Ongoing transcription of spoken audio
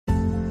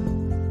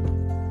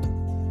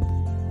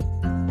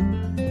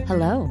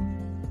Hello,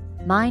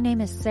 my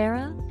name is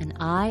Sarah and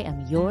I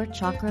am your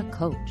chakra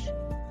coach.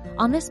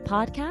 On this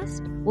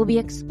podcast, we'll be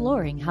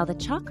exploring how the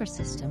chakra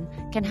system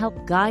can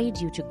help guide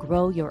you to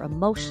grow your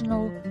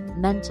emotional,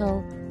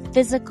 mental,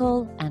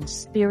 physical, and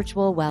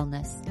spiritual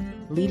wellness,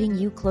 leading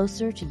you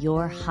closer to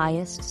your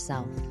highest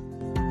self.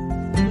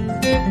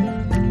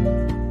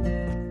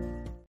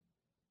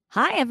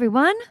 Hi,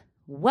 everyone.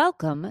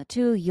 Welcome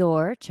to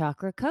your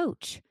chakra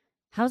coach.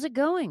 How's it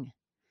going?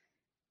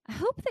 I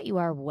hope that you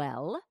are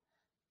well.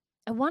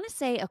 I want to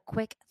say a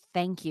quick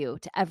thank you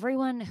to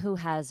everyone who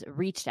has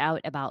reached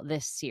out about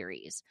this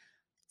series.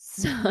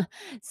 So,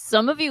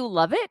 some of you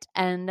love it,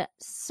 and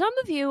some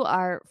of you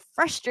are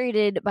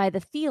frustrated by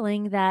the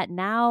feeling that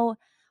now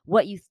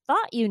what you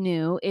thought you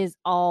knew is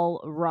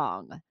all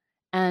wrong.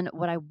 And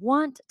what I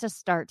want to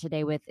start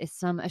today with is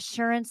some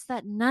assurance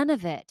that none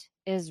of it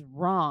is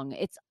wrong.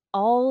 It's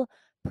all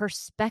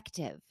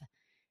perspective.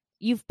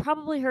 You've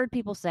probably heard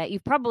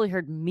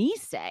me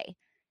say,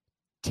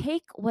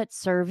 take what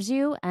serves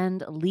you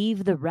and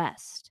leave the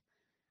rest.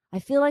 I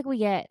feel like we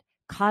get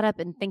caught up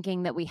in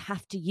thinking that we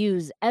have to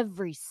use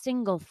every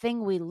single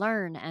thing we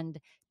learn and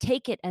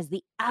take it as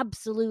the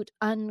absolute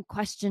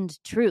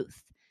unquestioned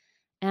truth.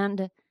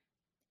 And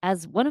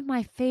as one of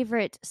my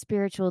favorite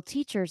spiritual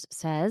teachers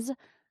says,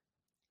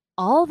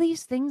 all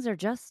these things are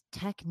just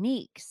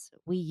techniques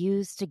we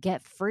use to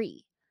get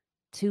free,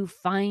 to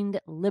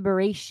find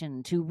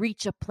liberation, to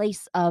reach a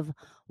place of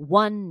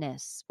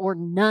oneness or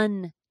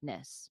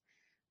noneness.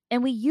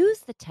 And we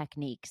use the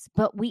techniques,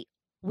 but we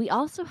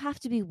also have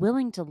to be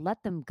willing to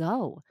let them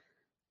go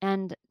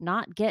and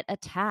not get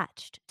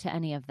attached to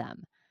any of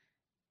them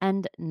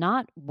and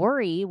not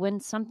worry when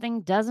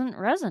something doesn't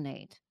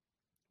resonate.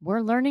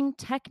 We're learning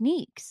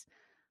techniques.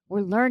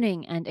 We're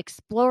learning and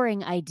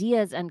exploring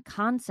ideas and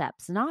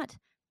concepts, not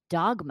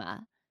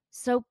dogma.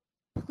 So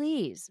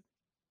please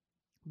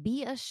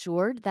be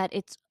assured that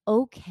it's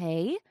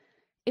okay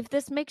if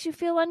this makes you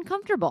feel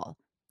uncomfortable.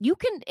 You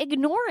can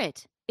ignore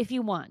it if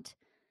you want.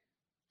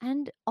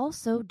 And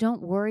also,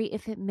 don't worry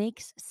if it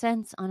makes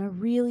sense on a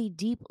really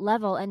deep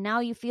level and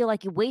now you feel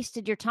like you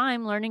wasted your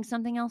time learning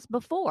something else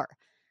before.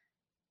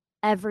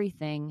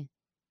 Everything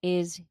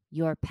is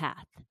your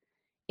path.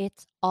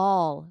 It's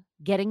all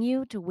getting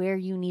you to where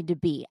you need to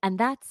be. And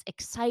that's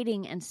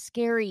exciting and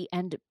scary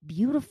and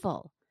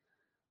beautiful.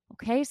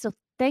 Okay, so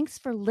thanks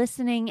for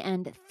listening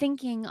and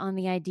thinking on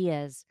the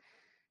ideas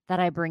that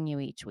I bring you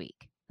each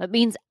week. It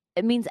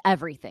means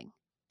everything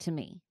to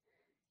me.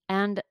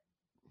 And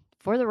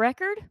for the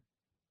record,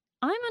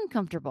 I'm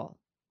uncomfortable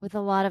with a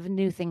lot of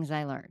new things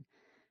I learn,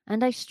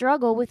 and I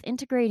struggle with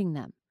integrating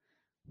them.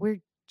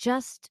 We're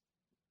just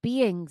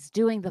beings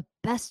doing the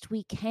best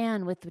we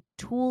can with the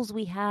tools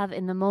we have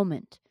in the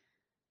moment,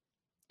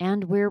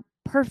 and we're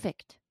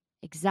perfect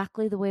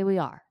exactly the way we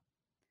are.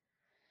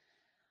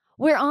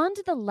 We're on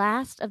to the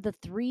last of the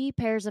 3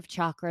 pairs of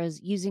chakras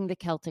using the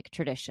Celtic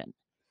tradition.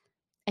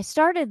 I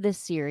started this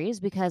series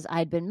because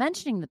I'd been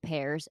mentioning the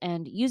pairs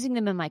and using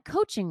them in my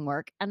coaching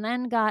work, and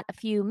then got a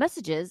few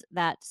messages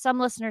that some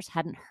listeners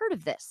hadn't heard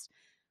of this,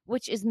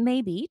 which is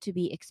maybe to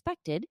be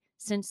expected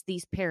since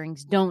these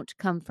pairings don't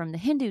come from the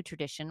Hindu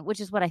tradition,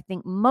 which is what I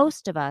think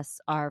most of us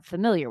are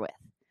familiar with.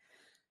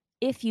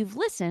 If you've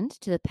listened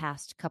to the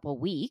past couple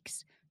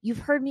weeks, you've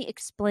heard me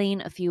explain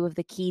a few of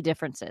the key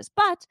differences,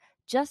 but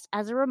just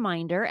as a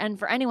reminder, and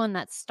for anyone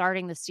that's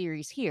starting the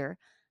series here,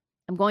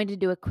 I'm going to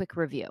do a quick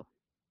review.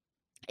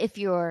 If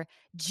you're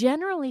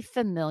generally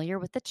familiar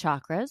with the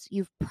chakras,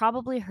 you've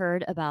probably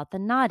heard about the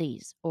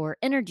nadis, or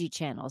energy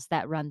channels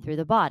that run through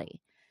the body.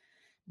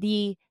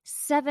 The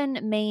 7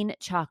 main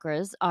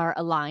chakras are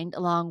aligned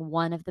along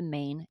one of the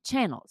main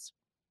channels.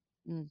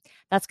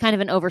 That's kind of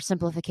an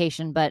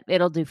oversimplification, but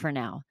it'll do for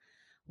now.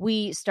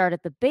 We start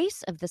at the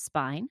base of the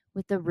spine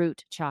with the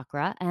root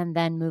chakra and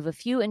then move a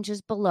few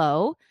inches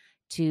below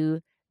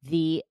to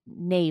the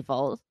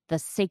navel, the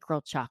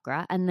sacral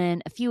chakra, and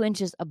then a few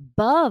inches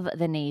above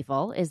the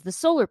navel is the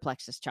solar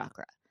plexus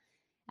chakra.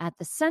 At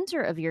the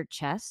center of your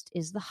chest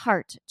is the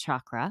heart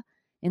chakra.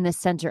 In the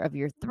center of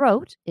your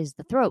throat is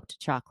the throat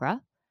chakra.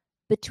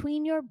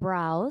 Between your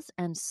brows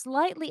and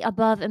slightly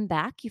above and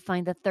back, you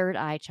find the third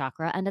eye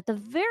chakra. And at the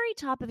very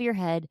top of your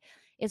head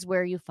is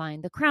where you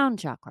find the crown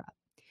chakra.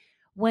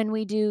 When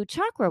we do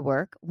chakra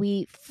work,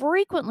 we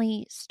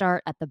frequently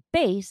start at the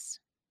base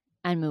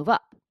and move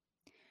up.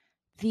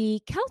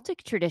 The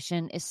Celtic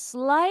tradition is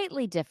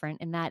slightly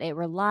different in that it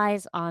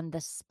relies on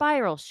the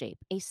spiral shape,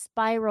 a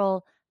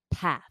spiral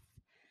path.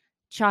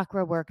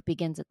 Chakra work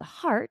begins at the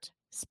heart,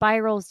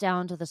 spirals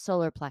down to the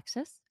solar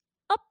plexus,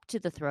 up to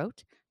the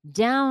throat,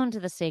 down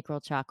to the sacral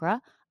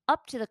chakra,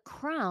 up to the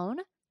crown,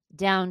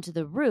 down to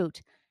the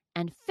root,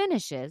 and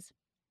finishes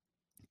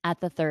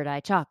at the third eye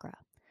chakra.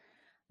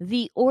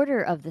 The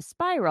order of the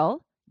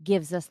spiral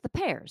gives us the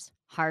pairs,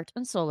 heart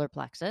and solar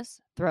plexus,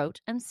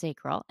 throat and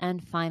sacral,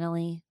 and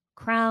finally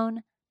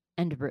crown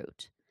and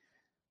root.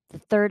 The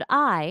third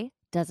eye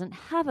doesn't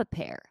have a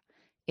pair.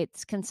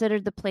 It's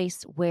considered the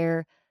place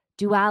where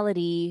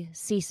duality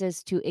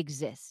ceases to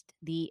exist,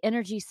 the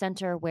energy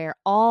center where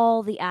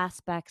all the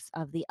aspects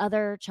of the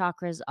other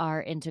chakras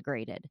are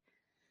integrated.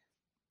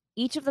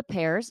 Each of the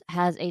pairs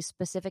has a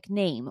specific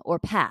name or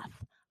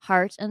path.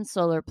 Heart and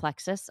solar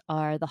plexus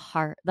are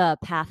the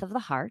path of the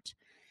heart,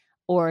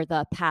 or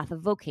the path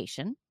of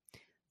vocation.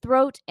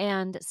 Throat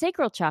and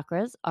sacral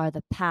chakras are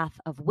the path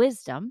of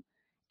wisdom.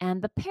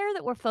 And the pair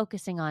that we're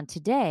focusing on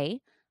today,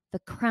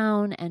 the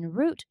crown and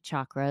root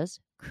chakras,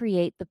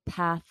 create the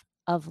path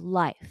of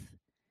life.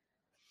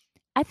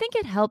 I think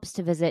it helps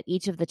to visit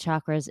each of the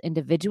chakras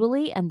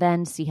individually and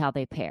then see how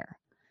they pair.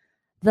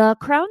 The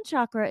crown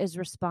chakra is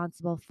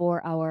responsible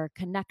for our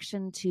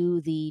connection to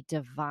the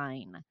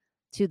divine,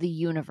 to the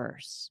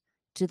universe,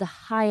 to the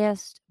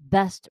highest,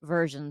 best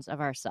versions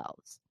of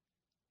ourselves.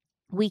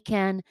 We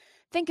can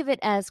think of it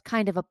as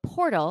kind of a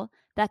portal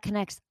that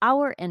connects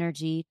our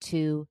energy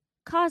to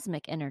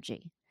cosmic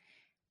energy.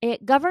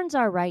 It governs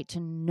our right to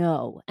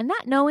know, and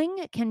that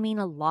knowing can mean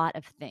a lot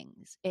of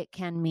things. It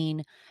can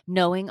mean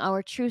knowing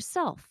our true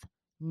self,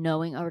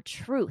 knowing our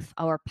truth,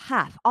 our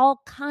path, all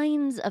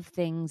kinds of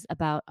things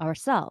about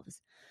ourselves,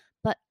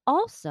 but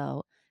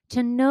also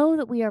to know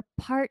that we are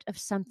part of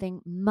something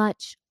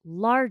much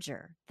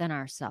larger than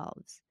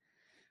ourselves.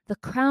 The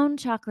crown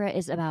chakra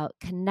is about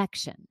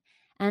connection.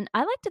 And I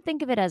like to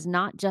think of it as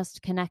not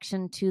just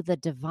connection to the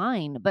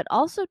divine, but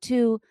also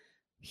to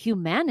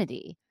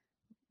humanity,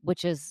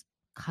 which is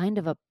kind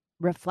of a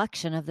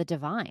reflection of the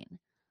divine.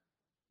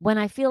 When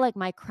I feel like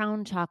my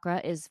crown chakra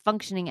is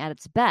functioning at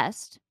its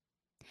best,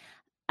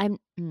 I'm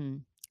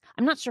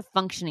not sure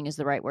functioning is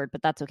the right word,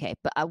 but that's okay.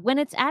 But when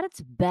it's at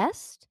its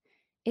best,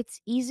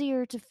 it's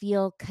easier to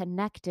feel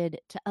connected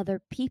to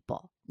other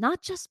people,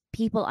 not just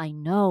people I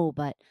know,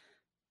 but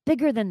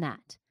bigger than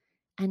that.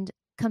 And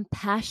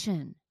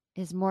compassion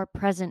is more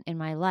present in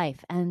my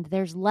life, and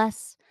there's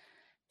less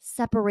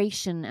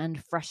separation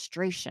and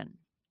frustration.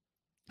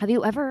 Have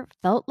you ever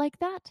felt like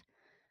that?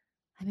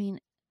 I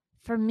mean,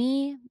 for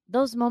me,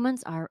 those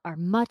moments are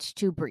much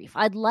too brief.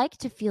 I'd like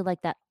to feel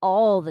like that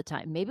all the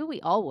time. Maybe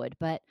we all would,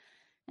 but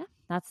yeah,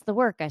 that's the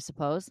work, I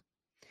suppose.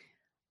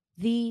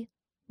 The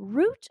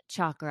root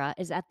chakra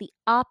is at the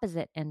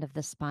opposite end of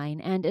the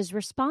spine and is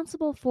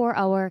responsible for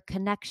our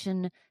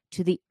connection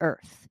to the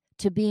earth,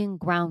 to being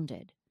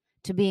grounded,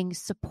 to being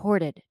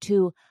supported,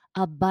 to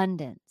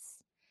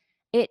abundance.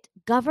 It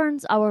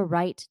governs our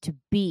right to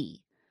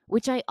be,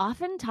 which I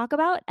often talk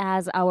about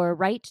as our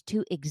right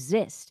to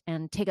exist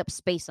and take up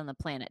space on the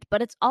planet.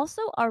 But it's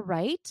also our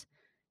right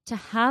to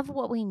have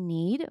what we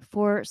need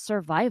for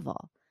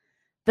survival.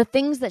 The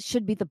things that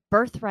should be the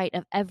birthright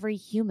of every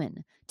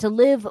human, to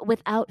live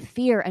without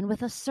fear and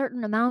with a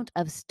certain amount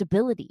of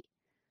stability.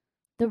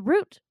 The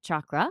root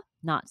chakra,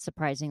 not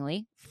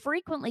surprisingly,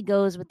 frequently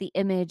goes with the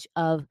image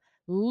of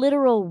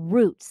literal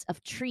roots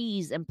of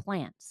trees and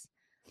plants.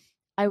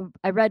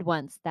 I read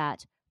once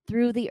that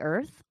through the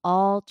earth,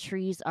 all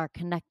trees are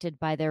connected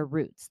by their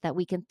roots, that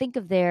we can think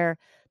of there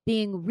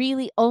being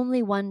really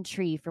only one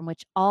tree from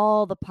which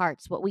all the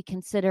parts, what we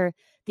consider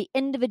the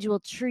individual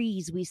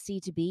trees we see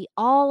to be,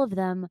 all of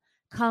them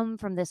come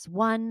from this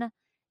one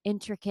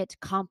intricate,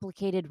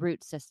 complicated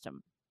root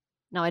system.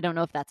 Now, I don't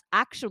know if that's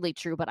actually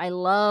true, but I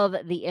love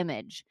the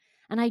image.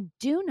 And I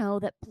do know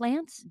that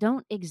plants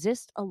don't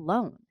exist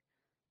alone.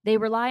 They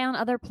rely on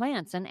other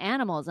plants and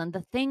animals and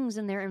the things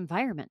in their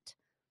environment.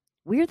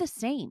 We're the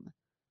same.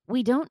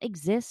 We don't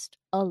exist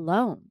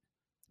alone.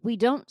 We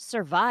don't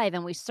survive,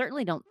 and we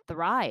certainly don't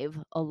thrive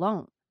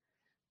alone.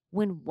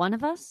 When one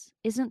of us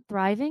isn't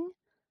thriving,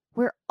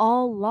 we're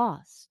all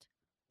lost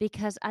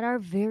because at our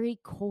very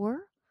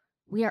core,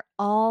 we are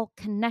all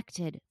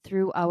connected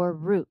through our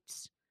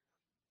roots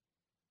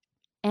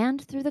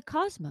and through the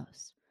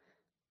cosmos,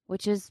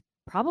 which is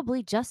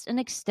probably just an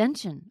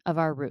extension of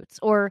our roots,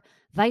 or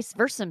vice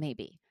versa,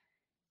 maybe.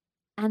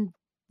 And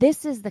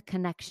this is the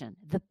connection,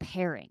 the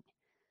pairing.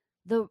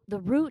 The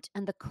root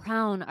and the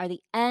crown are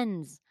the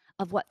ends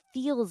of what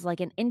feels like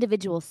an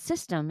individual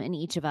system in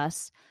each of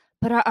us,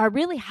 but are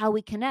really how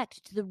we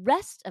connect to the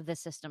rest of the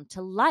system,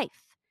 to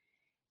life.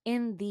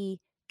 In the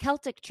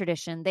Celtic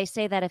tradition, they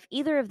say that if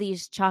either of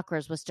these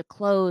chakras was to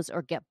close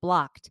or get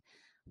blocked,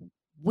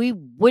 we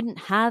wouldn't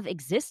have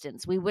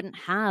existence. We wouldn't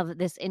have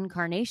this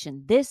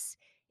incarnation. This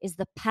is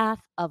the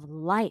path of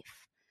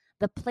life,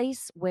 the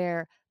place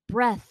where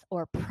breath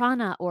or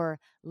prana or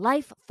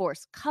life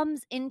force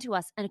comes into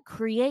us and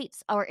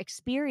creates our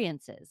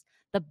experiences,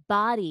 the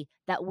body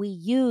that we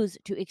use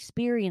to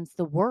experience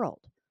the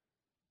world.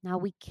 Now,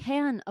 we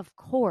can, of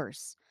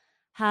course,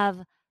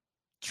 have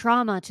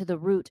trauma to the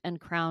root and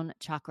crown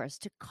chakras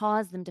to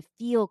cause them to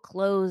feel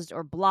closed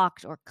or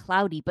blocked or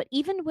cloudy. But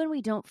even when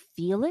we don't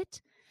feel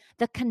it,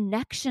 the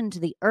connection to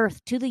the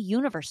earth, to the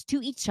universe, to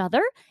each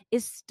other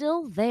is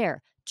still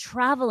there,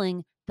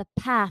 traveling the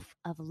path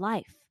of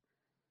life.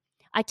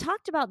 I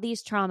talked about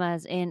these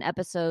traumas in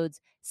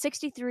episodes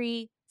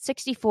 63,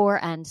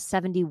 64, and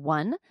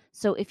 71.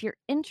 So if you're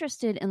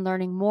interested in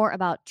learning more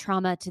about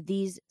trauma to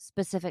these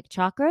specific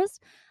chakras,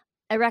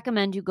 I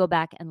recommend you go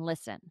back and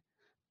listen.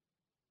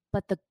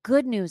 But the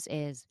good news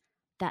is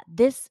that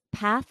this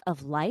path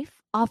of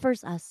life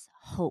offers us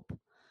hope,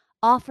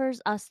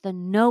 offers us the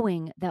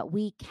knowing that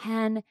we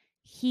can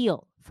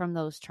heal from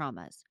those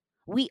traumas.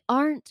 We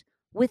aren't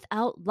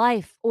without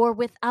life or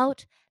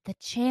without the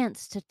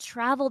chance to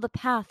travel the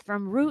path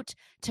from root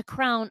to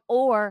crown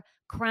or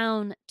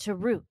crown to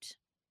root.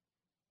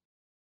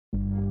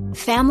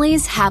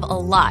 Families have a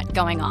lot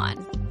going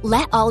on.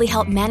 Let Ollie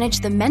help manage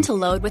the mental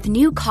load with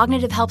new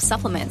cognitive help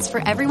supplements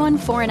for everyone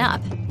 4 and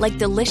up, like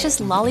delicious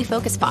Lolly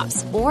Focus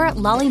Pops or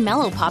Lolly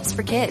Mellow Pops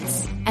for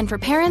kids. And for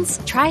parents,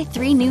 try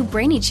 3 new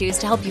Brainy Chews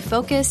to help you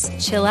focus,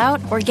 chill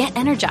out, or get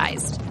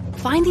energized.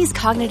 Find these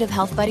cognitive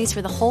health buddies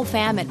for the whole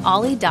fam at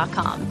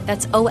ollie.com.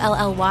 That's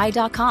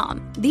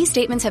OLLY.com. These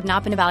statements have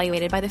not been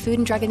evaluated by the Food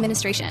and Drug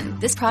Administration.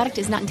 This product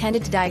is not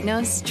intended to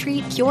diagnose,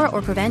 treat, cure,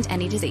 or prevent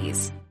any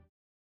disease.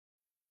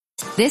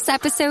 This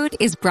episode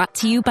is brought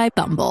to you by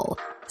Bumble.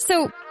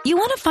 So, you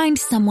want to find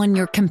someone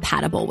you're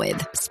compatible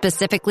with,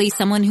 specifically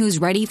someone who's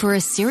ready for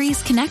a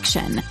serious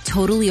connection,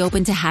 totally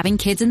open to having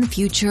kids in the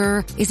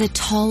future, is a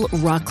tall,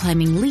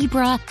 rock-climbing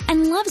Libra,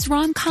 and loves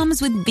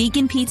rom-coms with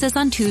vegan pizzas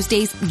on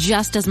Tuesdays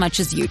just as much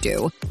as you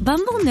do.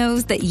 Bumble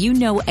knows that you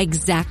know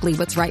exactly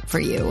what's right for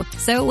you.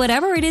 So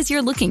whatever it is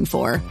you're looking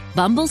for,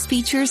 Bumble's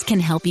features can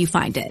help you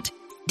find it.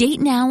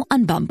 Date now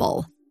on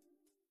Bumble.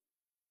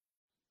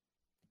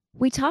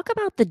 We talk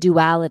about the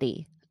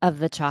duality of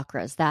the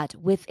chakras, that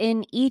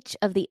within each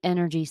of the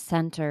energy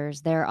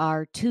centers, there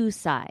are 2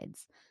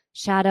 sides,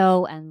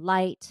 shadow and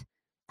light,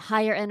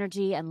 higher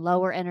energy and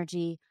lower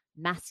energy,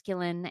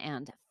 masculine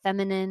and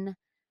feminine.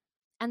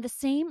 And the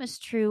same is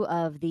true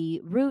of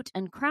the root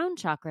and crown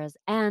chakras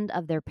and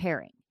of their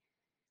pairing.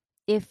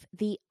 If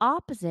the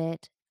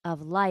opposite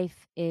of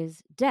life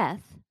is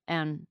death,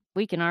 and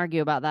we can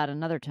argue about that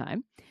another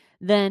time,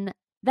 then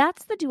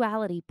that's the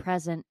duality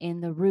present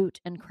in the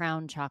root and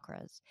crown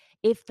chakras.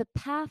 If the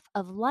path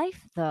of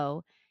life,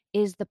 though,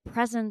 is the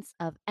presence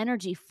of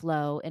energy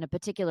flow in a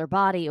particular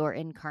body or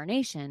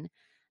incarnation,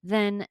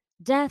 then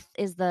death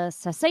is the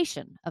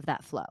cessation of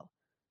that flow.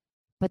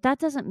 But that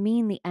doesn't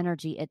mean the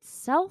energy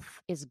itself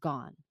is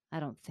gone,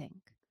 I don't think.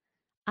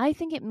 I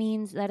think it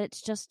means that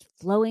it's just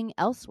flowing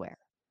elsewhere.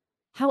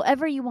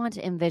 However you want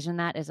to envision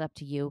that is up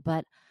to you,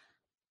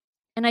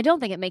 and I don't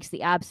think it makes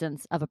the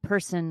absence of a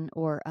person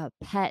or a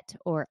pet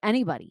or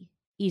anybody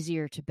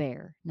easier to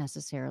bear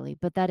necessarily,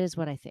 but that is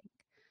what I think.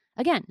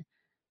 Again,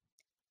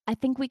 I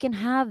think we can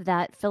have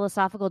that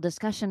philosophical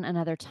discussion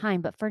another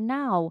time, but for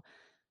now,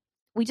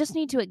 we just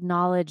need to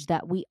acknowledge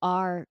that we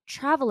are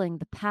traveling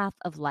the path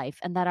of life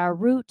and that our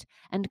root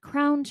and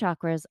crown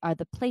chakras are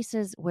the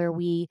places where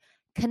we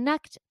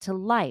connect to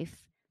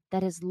life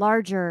that is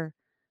larger,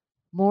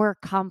 more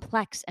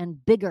complex,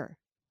 and bigger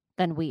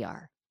than we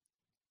are.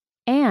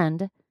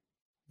 And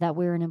that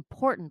we're an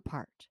important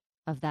part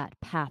of that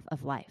path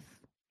of life.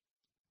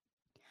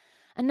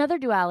 Another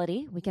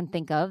duality we can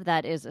think of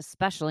that is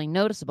especially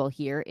noticeable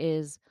here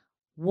is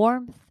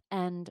warmth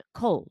and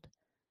cold.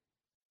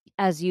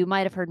 As you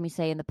might have heard me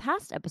say in the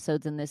past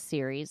episodes in this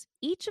series,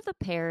 each of the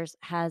pairs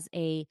has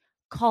a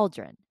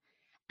cauldron,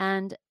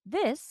 and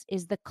this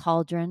is the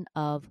cauldron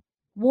of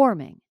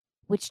warming,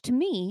 which to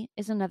me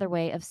is another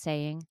way of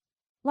saying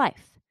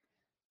life.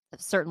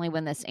 Certainly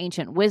when this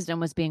ancient wisdom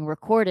was being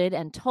recorded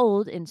and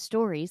told in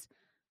stories,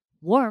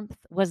 warmth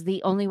was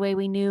the only way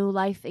we knew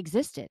life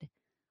existed.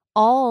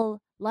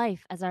 All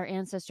life, as our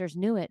ancestors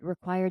knew it,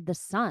 required the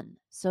sun.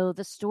 So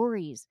the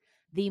stories,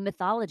 the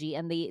mythology,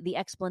 and the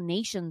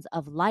explanations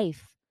of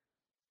life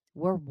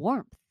were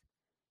warmth.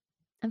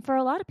 And for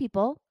a lot of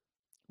people,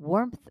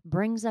 warmth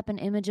brings up an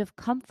image of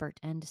comfort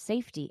and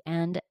safety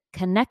and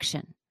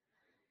connection.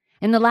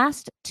 In the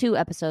last 2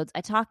 episodes,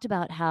 I talked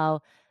about how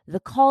the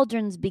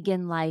cauldrons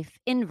begin life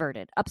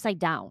inverted, upside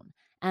down,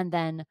 and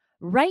then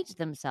right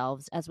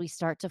themselves as we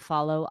start to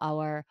follow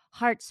our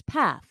heart's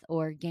path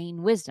or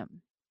gain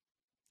wisdom.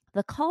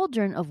 The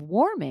cauldron of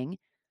warming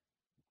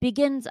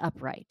begins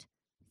upright,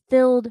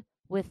 filled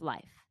with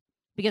life.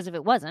 Because if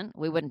it wasn't,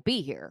 we wouldn't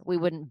be here. We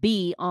wouldn't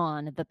be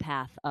on the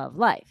path of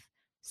life.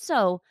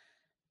 So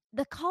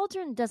the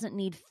cauldron doesn't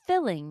need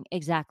filling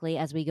exactly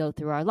as we go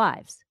through our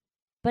lives,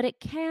 but it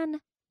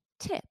can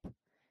tip.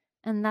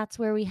 And that's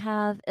where we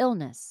have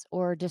illness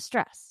or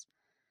distress.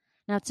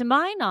 Now, to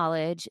my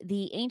knowledge,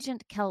 the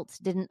ancient Celts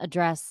didn't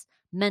address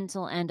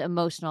mental and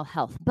emotional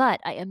health, but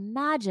I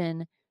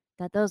imagine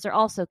that those are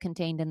also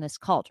contained in this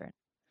cauldron.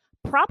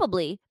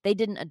 Probably they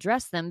didn't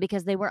address them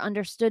because they were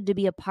understood to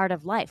be a part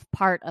of life,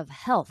 part of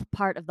health,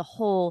 part of the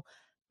whole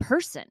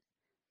person.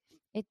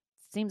 It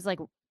seems like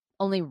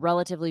only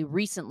relatively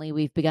recently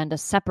we've begun to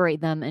separate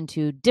them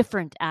into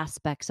different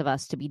aspects of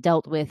us to be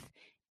dealt with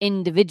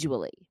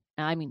individually.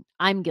 Now, I mean,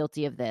 I'm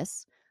guilty of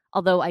this,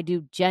 although I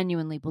do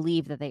genuinely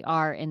believe that they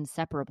are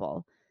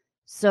inseparable.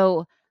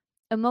 So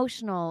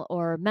emotional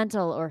or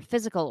mental or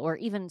physical or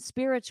even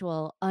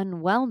spiritual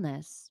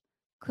unwellness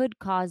could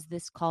cause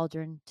this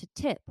cauldron to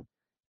tip,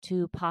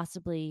 to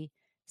possibly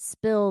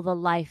spill the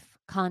life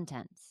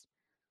contents.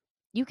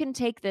 You can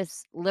take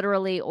this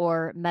literally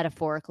or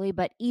metaphorically,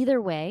 but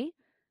either way,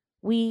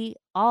 We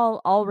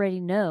all already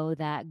know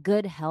that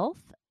good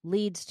health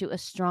leads to a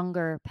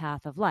stronger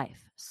path of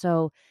life.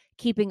 So,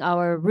 keeping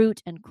our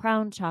root and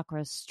crown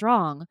chakras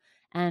strong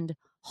and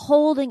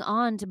holding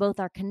on to both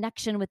our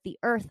connection with the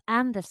earth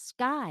and the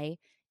sky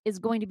is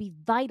going to be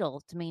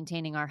vital to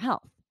maintaining our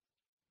health.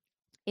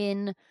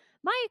 In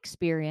my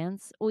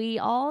experience, we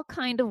all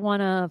kind of want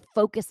to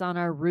focus on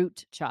our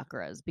root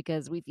chakras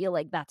because we feel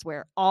like that's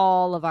where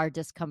all of our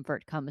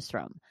discomfort comes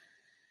from.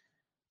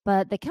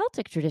 But the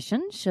Celtic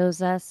tradition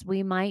shows us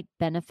we might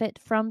benefit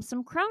from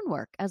some crown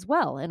work as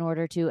well in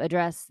order to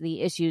address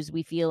the issues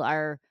we feel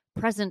are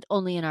present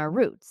only in our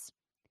roots.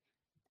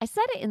 I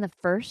said it in the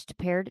first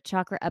paired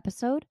chakra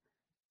episode.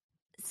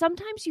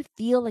 Sometimes you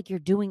feel like you're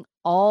doing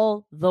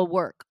all the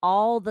work,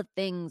 all the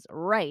things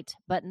right,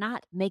 but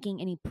not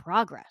making any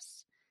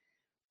progress.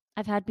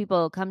 I've had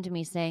people come to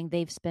me saying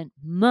they've spent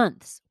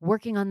months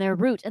working on their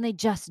root and they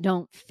just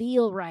don't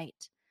feel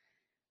right.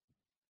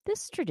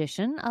 This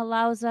tradition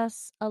allows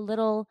us a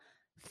little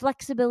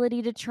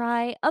flexibility to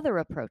try other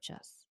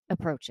approaches.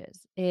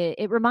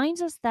 It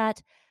reminds us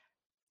that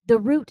the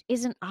root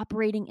isn't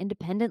operating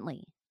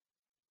independently.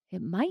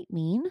 It might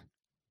mean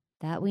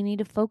that we need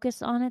to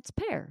focus on its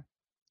pair.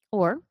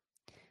 Or,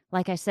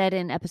 like I said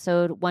in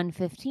episode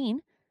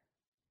 115,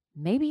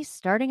 maybe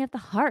starting at the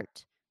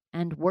heart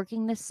and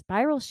working this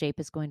spiral shape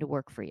is going to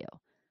work for you.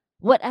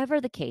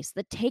 Whatever the case,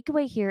 the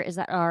takeaway here is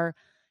that our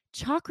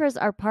chakras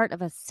are part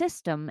of a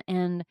system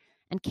and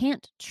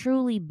can't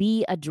truly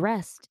be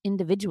addressed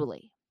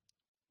individually.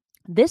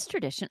 This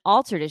tradition,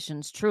 all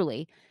traditions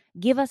truly,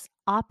 give us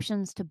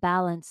options to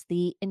balance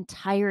the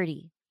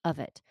entirety of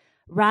it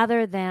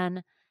rather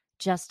than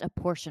just a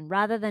portion,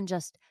 rather than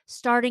just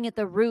starting at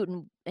the root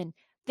and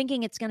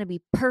thinking it's going to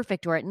be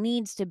perfect or it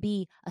needs to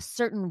be a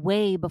certain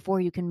way before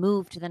you can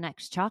move to the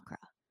next chakra.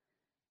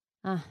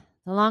 The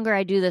longer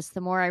I do this,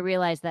 the more I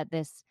realize that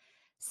this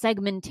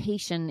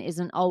segmentation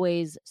isn't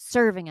always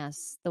serving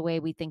us the way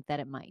we think that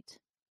it might.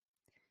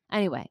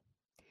 Anyway,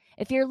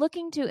 if you're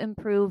looking to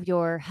improve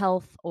your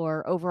health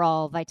or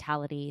overall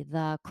vitality,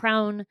 the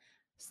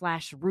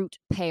crown/root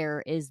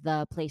pair is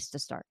the place to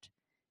start.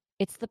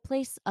 It's the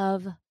place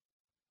of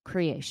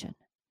creation,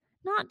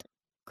 not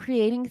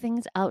creating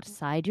things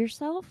outside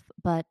yourself,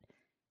 but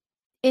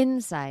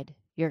inside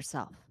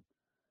yourself.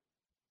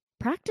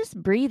 Practice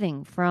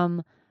breathing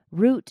from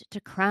root to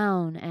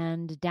crown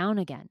and down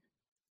again.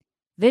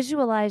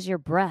 Visualize your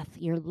breath,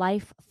 your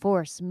life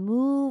force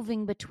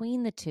moving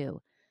between the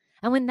two.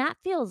 And when that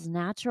feels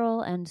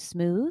natural and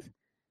smooth,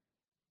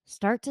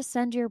 start to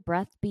send your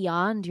breath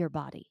beyond your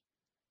body.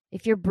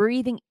 If you're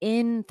breathing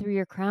in through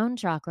your crown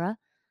chakra,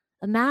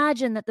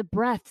 imagine that the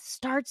breath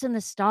starts in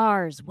the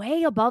stars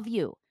way above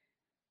you.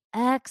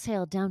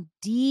 Exhale down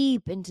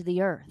deep into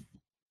the earth.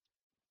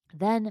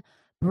 Then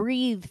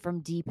breathe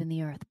from deep in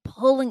the earth,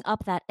 pulling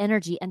up that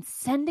energy and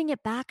sending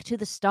it back to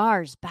the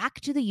stars,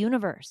 back to the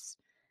universe.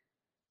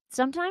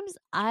 Sometimes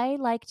I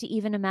like to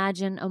even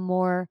imagine a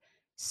more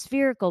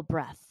spherical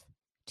breath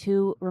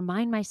to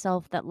remind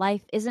myself that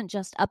life isn't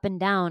just up and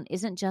down,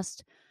 isn't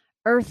just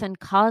earth and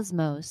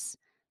cosmos,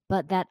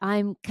 but that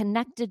I'm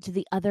connected to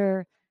the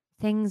other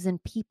things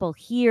and people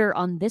here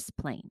on this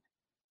plane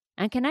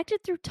and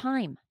connected through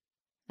time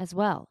as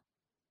well.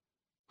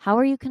 How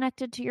are you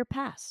connected to your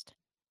past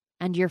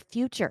and your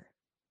future?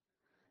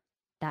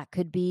 That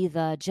could be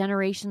the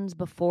generations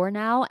before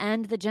now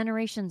and the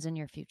generations in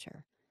your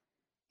future.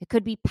 It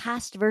could be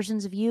past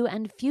versions of you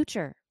and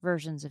future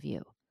versions of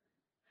you.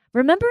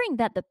 Remembering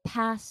that the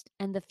past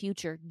and the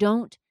future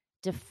don't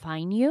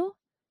define you,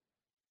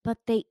 but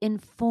they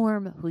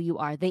inform who you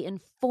are. They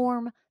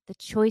inform the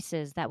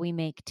choices that we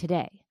make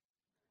today.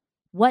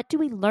 What do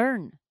we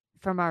learn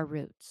from our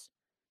roots?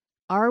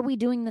 Are we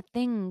doing the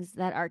things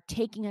that are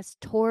taking us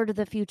toward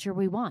the future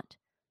we want?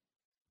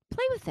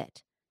 Play with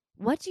it.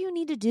 What do you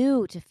need to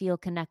do to feel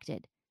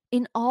connected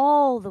in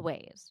all the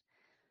ways?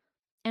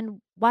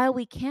 And while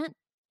we can't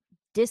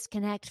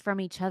disconnect from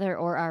each other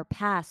or our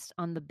past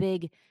on the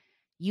big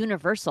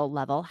universal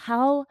level,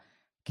 how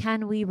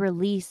can we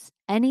release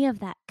any of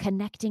that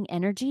connecting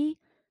energy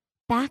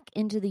back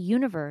into the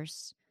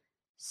universe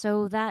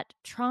so that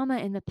trauma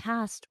in the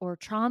past or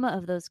trauma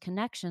of those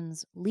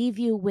connections leave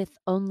you with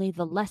only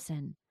the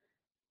lesson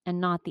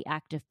and not the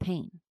active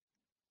pain?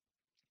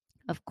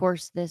 Of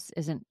course, this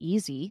isn't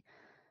easy,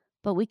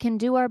 but we can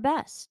do our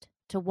best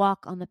to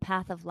walk on the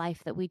path of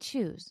life that we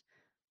choose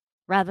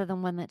rather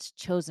than one that's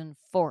chosen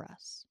for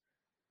us.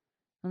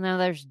 Now,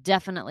 there's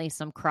definitely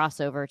some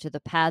crossover to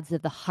the paths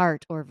of the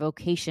heart or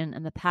vocation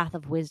and the path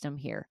of wisdom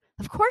here.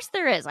 Of course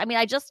there is. I mean,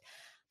 I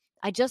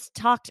just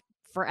talked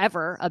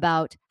forever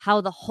about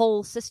how the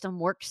whole system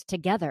works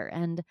together.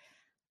 And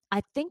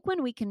I think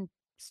when we can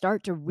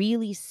start to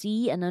really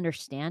see and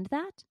understand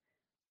that,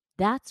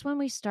 that's when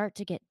we start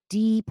to get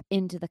deep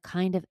into the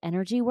kind of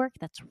energy work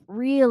that's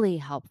really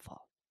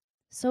helpful.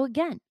 So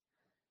again,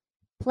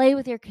 play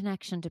with your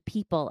connection to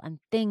people and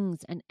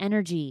things and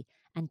energy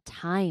and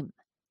time.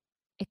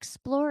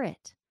 Explore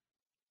it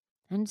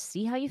and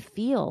see how you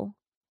feel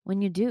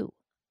when you do.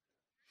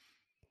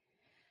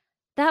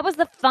 That was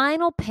the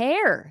final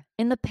pair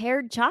in the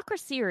paired chakra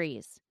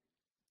series.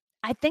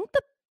 I think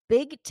the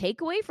big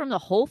takeaway from the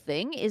whole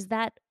thing is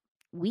that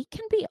we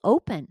can be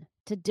open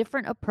to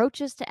different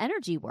approaches to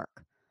energy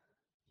work.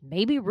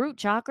 Maybe root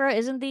chakra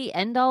isn't the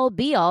end-all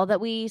be-all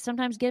that we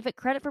sometimes give it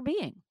credit for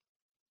being.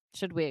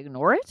 Should we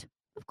ignore it?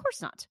 Of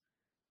course not.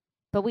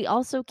 But we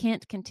also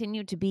can't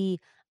continue to be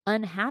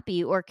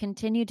unhappy or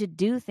continue to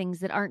do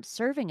things that aren't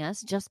serving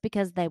us just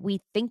because that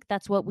we think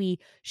that's what we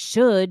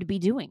should be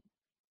doing.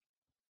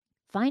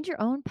 Find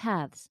your own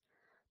paths,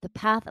 the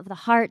path of the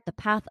heart, the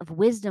path of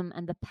wisdom,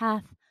 and the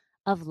path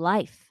of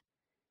life.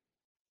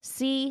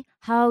 See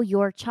how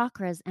your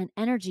chakras and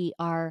energy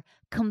are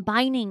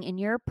combining in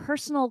your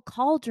personal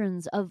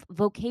cauldrons of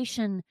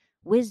vocation,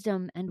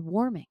 wisdom, and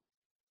warming.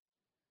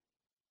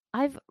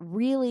 I've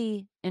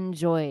really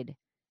enjoyed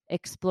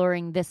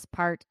exploring this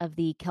part of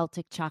the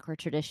Celtic chakra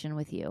tradition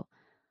with you.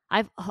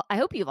 I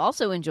hope you've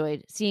also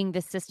enjoyed seeing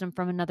this system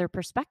from another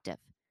perspective.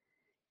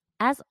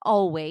 As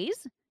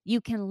always, you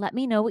can let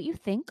me know what you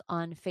think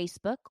on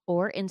Facebook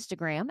or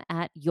Instagram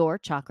at Your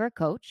Chakra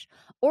Coach.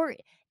 Or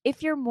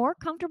if you're more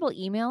comfortable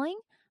emailing,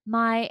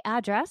 my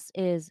address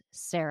is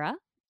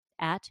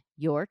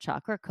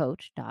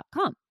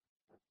sarah@yourchakracoach.com.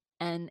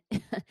 And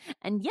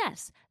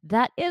yes,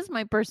 that is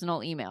my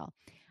personal email.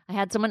 I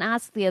had someone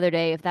ask the other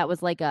day if that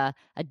was like a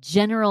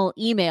general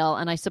email,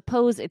 and I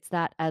suppose it's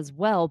that as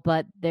well,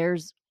 but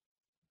there's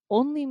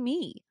only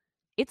me.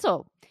 It's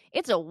a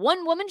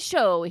one-woman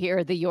show here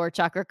at the Your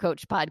Chakra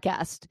Coach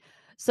podcast.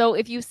 So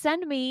if you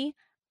send me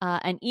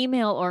an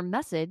email or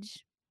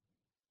message,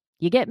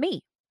 you get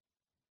me.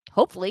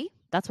 Hopefully,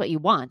 that's what you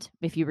want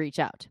if you reach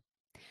out.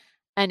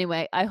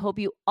 Anyway, I hope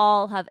you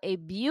all have a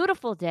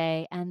beautiful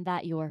day and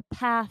that your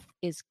path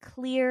is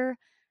clear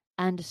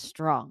and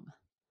strong.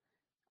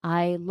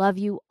 I love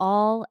you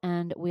all,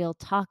 and we'll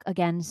talk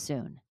again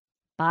soon.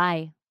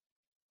 Bye.